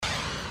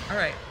All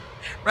right.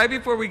 Right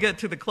before we get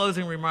to the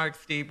closing remarks,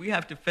 Steve, we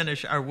have to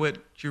finish our would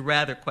you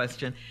rather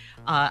question.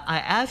 I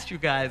asked you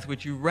guys,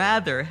 would you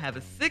rather have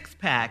a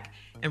six-pack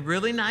and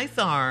really nice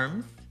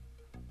arms,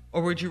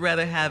 or would you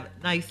rather have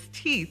nice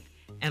teeth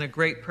and a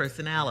great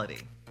personality?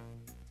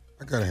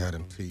 I gotta have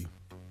them teeth.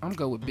 I'm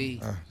going with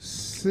B.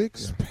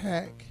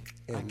 Six-pack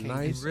and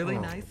nice Really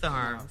arms. nice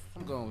arms.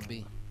 I'm going with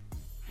B.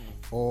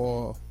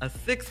 Or A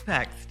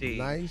six-pack, Steve.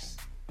 nice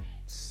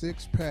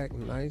six-pack,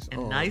 nice And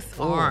arms. nice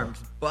Or- arms,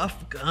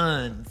 buff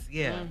guns,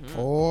 yeah.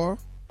 Or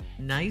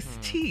Nice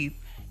teeth,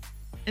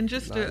 and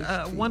just Nice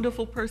a teeth.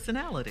 wonderful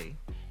personality.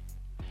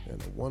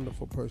 and a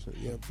wonderful person.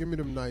 Yeah, give me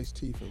them nice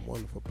teeth and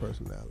wonderful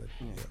personality.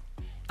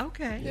 Yeah.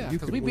 Okay. Yeah, you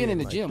because could we been in win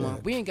the like gym, that. huh?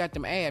 We ain't got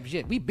them abs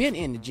yet. We been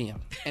in the gym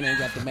and ain't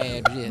got them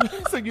abs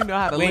yet. So you know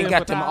how to We live ain't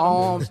got them without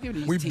arms. Give me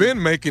these We've teeth.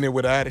 been making it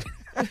without it.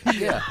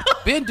 Yeah,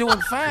 been doing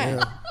fine.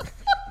 Yeah.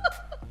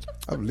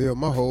 I've lived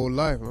my whole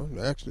life. I'm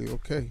actually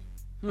okay.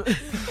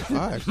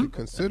 I actually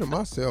consider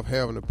myself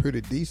having a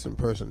pretty decent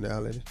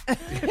personality.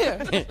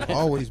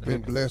 Always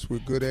been blessed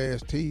with good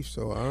ass teeth,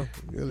 so I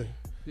really,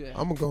 Yeah.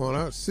 I'm going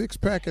out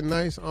six-pack and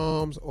nice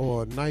arms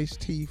or nice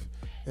teeth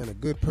and a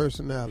good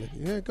personality.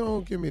 Yeah, go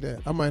on, give me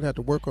that. I might have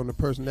to work on the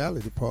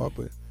personality part,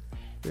 but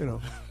you know,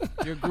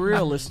 Your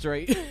grill is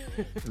straight.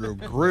 Your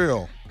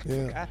grill.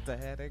 yeah. Got to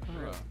have that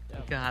grill.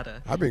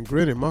 Gotta. I've been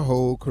grinning my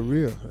whole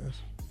career,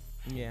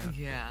 Yeah.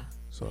 Yeah.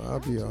 so I'll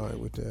be all right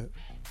with that.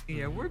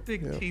 Yeah, we're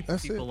big Yeah, teeth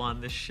that's people on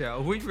this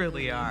show. We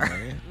really are.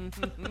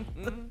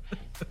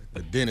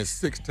 The dentist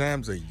 6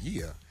 times a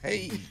year.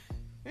 Hey.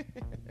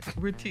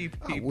 We're teeth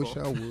I people. wish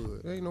I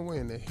would. Ain't no way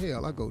in the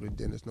hell I go to the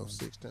dentist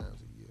 6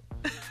 times a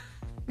year.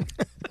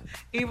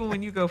 Even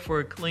when you go for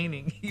a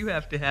cleaning, you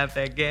have to have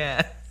that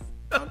gas.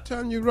 I'm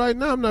telling you right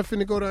now, I'm not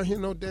finna go down here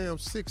no damn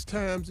 6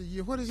 times a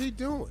year. What is he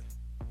doing?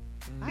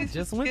 I He's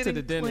just just went to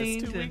the getting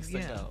dentist 2 cleaned and- weeks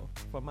yeah. ago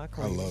for my I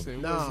cleaning. love it.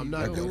 No, I'm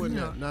not doing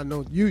No. that. No,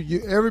 no.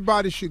 You,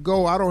 everybody should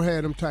go. I don't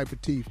have them type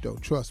of teeth though.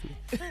 Trust me.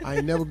 I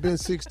ain't never been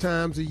 6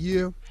 times a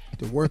year.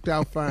 It worked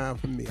out fine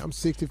for me. I'm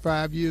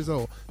 65 years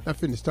old. Not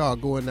finna start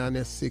going down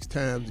there 6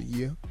 times a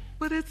year.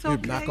 But it's It'd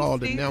okay. knock all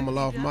the Steve, enamel if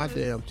off he my does.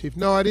 damn teeth.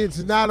 No,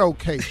 it's not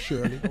okay,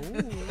 Shirley.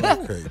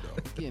 Okay,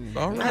 though. Getting-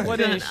 All right. Well,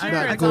 the Done- insurance I've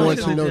Not done going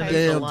it to no a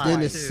damn lot,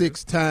 dentist too.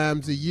 6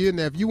 times a year.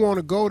 Now, if you want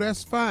to go,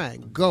 that's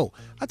fine. Go.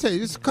 I tell you,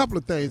 there's a couple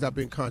of things I've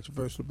been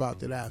controversial about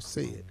that I've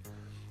said.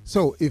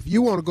 So, if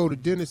you want to go to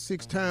dentist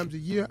 6 times a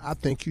year, I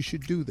think you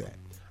should do that.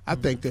 I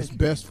think that's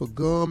best for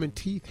gum and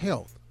teeth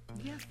health.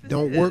 Yes, it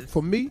Don't work is.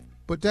 for me,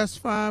 but that's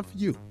fine for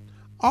you.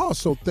 I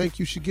also think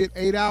you should get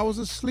 8 hours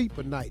of sleep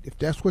a night. If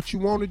that's what you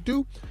want to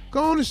do,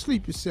 go on and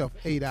sleep yourself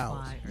 8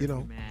 hours. Why are You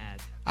know,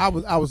 mad?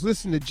 I was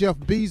listening to Jeff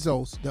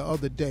Bezos the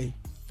other day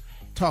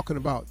talking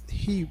about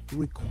he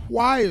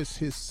requires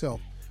himself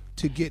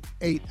to get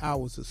 8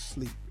 hours of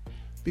sleep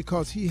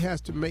because he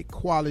has to make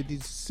quality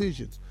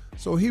decisions.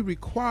 So he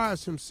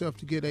requires himself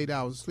to get 8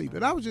 hours of sleep.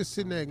 And I was just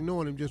sitting there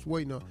ignoring him, just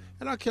waiting on.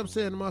 And I kept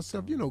saying to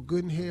myself, you know,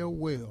 good and hell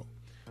well,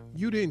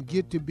 you didn't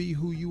get to be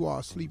who you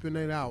are sleeping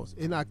 8 hours.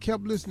 And I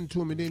kept listening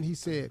to him, and then he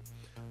said,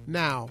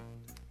 now,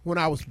 when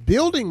I was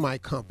building my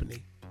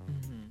company,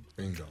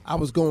 Bingo. I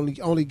was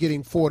only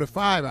getting 4 to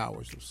 5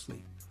 hours of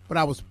sleep, but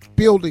I was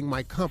building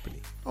my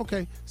company.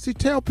 Okay, see,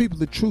 tell people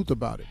the truth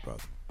about it,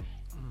 brother.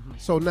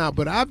 So now,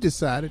 but I've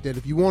decided that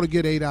if you want to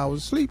get 8 hours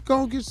of sleep,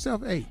 go and get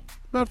yourself 8.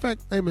 Matter of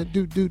fact, hey man,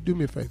 do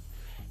me a favor,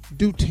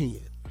 do 10.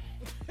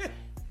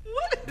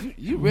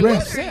 You really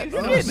Rest. upset, You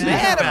bro. get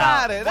mad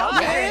about it. Why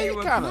Okay, are you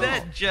kinda.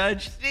 upset,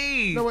 Judge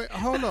Steve? No wait,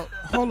 hold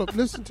up,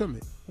 listen to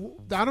me.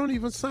 I don't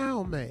even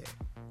sound mad.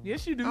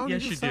 Yes, you I do. don't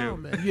Yes, even you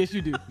sound do. mad. Yes,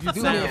 you do. You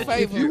Do sound- me a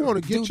favor. If you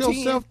want to get do 10.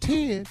 yourself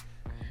 10,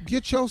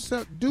 get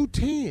yourself, do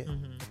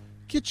 10.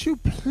 Get you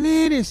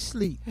plenty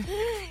sleep.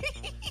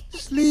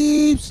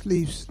 Sleep.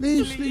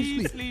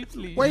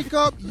 Sleep. Wake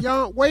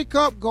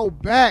up, go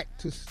back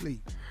to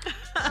sleep.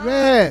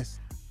 Rest.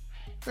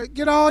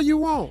 Get all you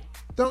want.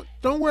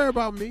 Don't worry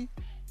about me.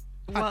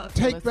 Well,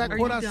 take back are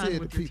what you I done said to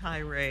with your people.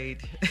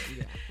 tirade?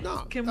 No,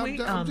 Can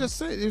I'm just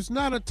saying, it's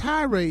not a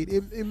tirade.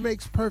 It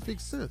makes perfect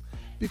sense.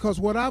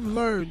 Because what I've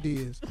learned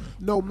is,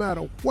 no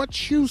matter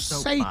what you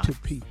say to Soapbox.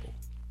 people,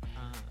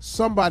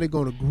 somebody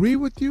going to agree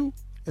with you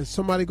and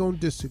somebody going to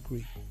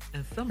disagree. And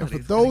And somebody's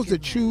for gonna those get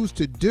that mad. choose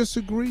to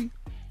disagree,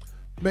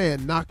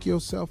 man, knock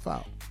yourself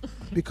out.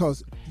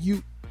 Because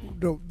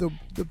the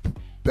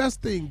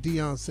best thing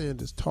Deion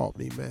Sanders taught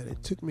me, man,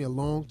 it took me a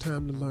long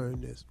time to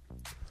learn this.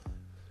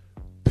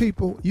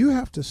 People, you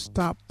have to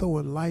stop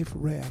throwing life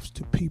rafts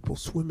to people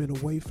swimming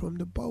away from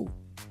the boat.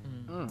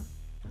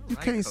 You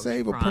Right, can't Coach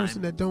save a Prime.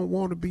 person that don't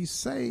want to be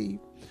saved.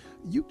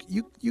 You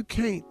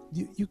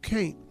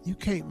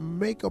can't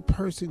make a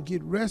person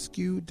get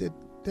rescued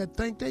that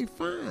think they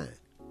fine.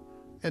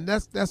 And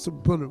that's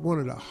one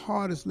of the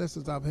hardest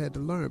lessons I've had to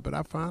learn. But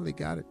I finally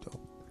got it though.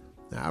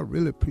 Now I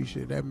really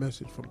appreciate that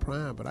message from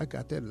Prime, but I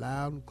got that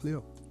loud and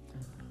clear.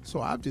 So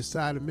I've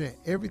decided, man,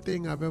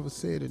 everything I've ever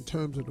said in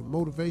terms of the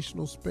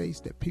motivational space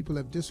that people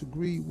have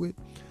disagreed with,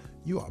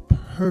 you are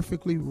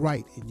perfectly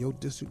right in your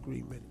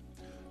disagreement.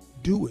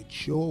 Do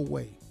it your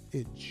way.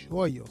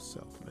 enjoy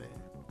yourself, man.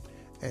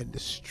 And the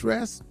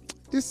stress,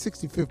 this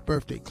 65th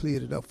birthday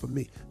cleared it up for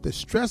me. The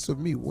stress of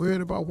me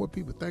worrying about what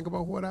people think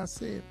about what I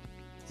said,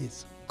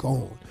 it's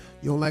gone.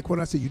 You don't like what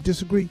I said, you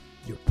disagree,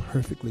 you're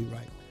perfectly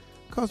right.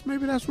 Because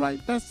maybe that's right,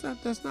 that's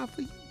not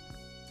for you.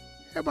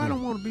 Everybody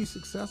don't want to be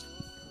successful.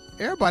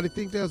 Everybody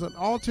think there's an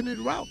alternate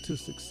route to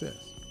success.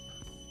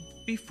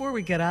 Before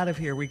we get out of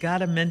here, we got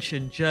to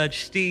mention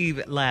Judge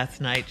Steve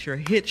last night, your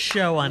hit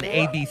show on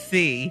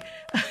ABC.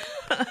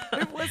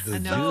 It was I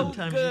know so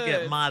sometimes good, you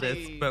get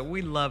modest, Steve. but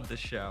we love the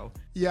show.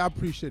 Yeah, I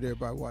appreciate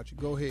everybody watching.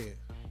 Go ahead.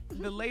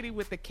 The lady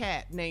with the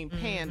cat named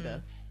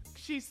Panda.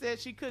 She said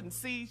she couldn't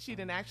see. She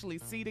didn't actually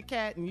see the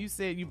cat, and you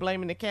said you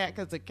blaming the cat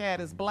because the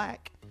cat is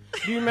black.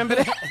 Do you remember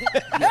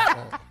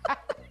that?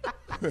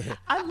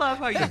 I love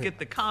how you get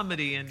the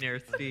comedy in there,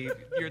 Steve.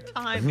 Your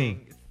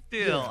timing,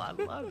 still, I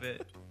love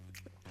it.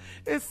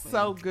 It's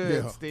so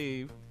good, Yeah.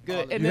 Steve.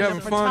 Good. You And then the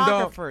having fun, dog?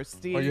 photographer,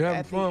 Steve, Are you having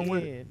at the fun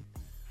with it? end.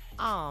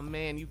 Oh,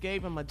 man, you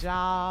gave him a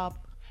job.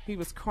 He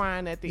was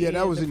crying at the end. Yeah,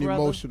 that was the an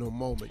brother. emotional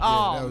moment.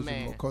 Oh, Yeah, that was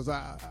man. because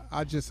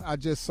I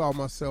just saw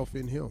myself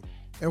in him.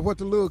 And what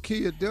the little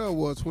kid did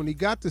was when he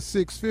got to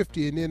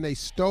 650 and then they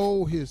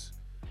stole his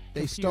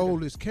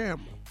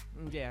camera.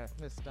 Yeah,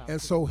 let's stop. And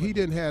so he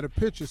didn't have a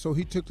picture, so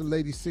he took the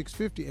lady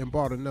 650 and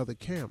bought another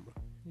camera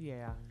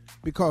Yeah.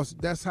 because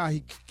that's how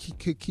he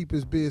could keep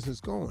his business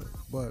going.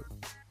 But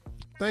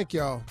thank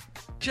y'all.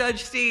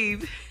 Judge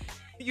Steve,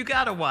 you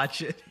got to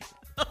watch it.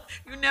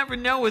 You never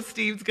know what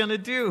Steve's going to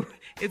do.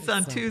 It's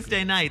on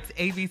Tuesday nights,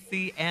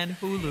 ABC and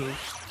Hulu.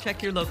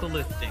 Check your local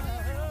listing.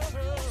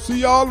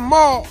 See y'all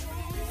tomorrow.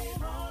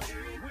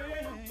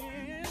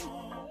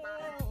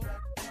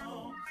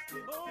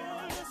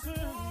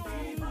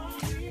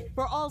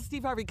 For all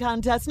Steve Harvey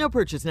contests, no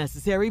purchase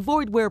necessary,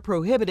 void where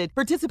prohibited.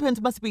 Participants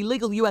must be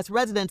legal U.S.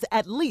 residents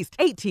at least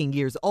 18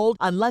 years old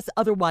unless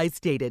otherwise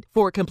stated.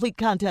 For complete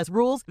contest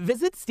rules,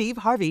 visit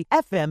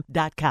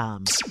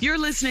SteveHarveyFM.com. You're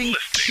listening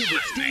to the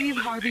Steve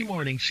Harvey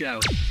Morning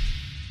Show.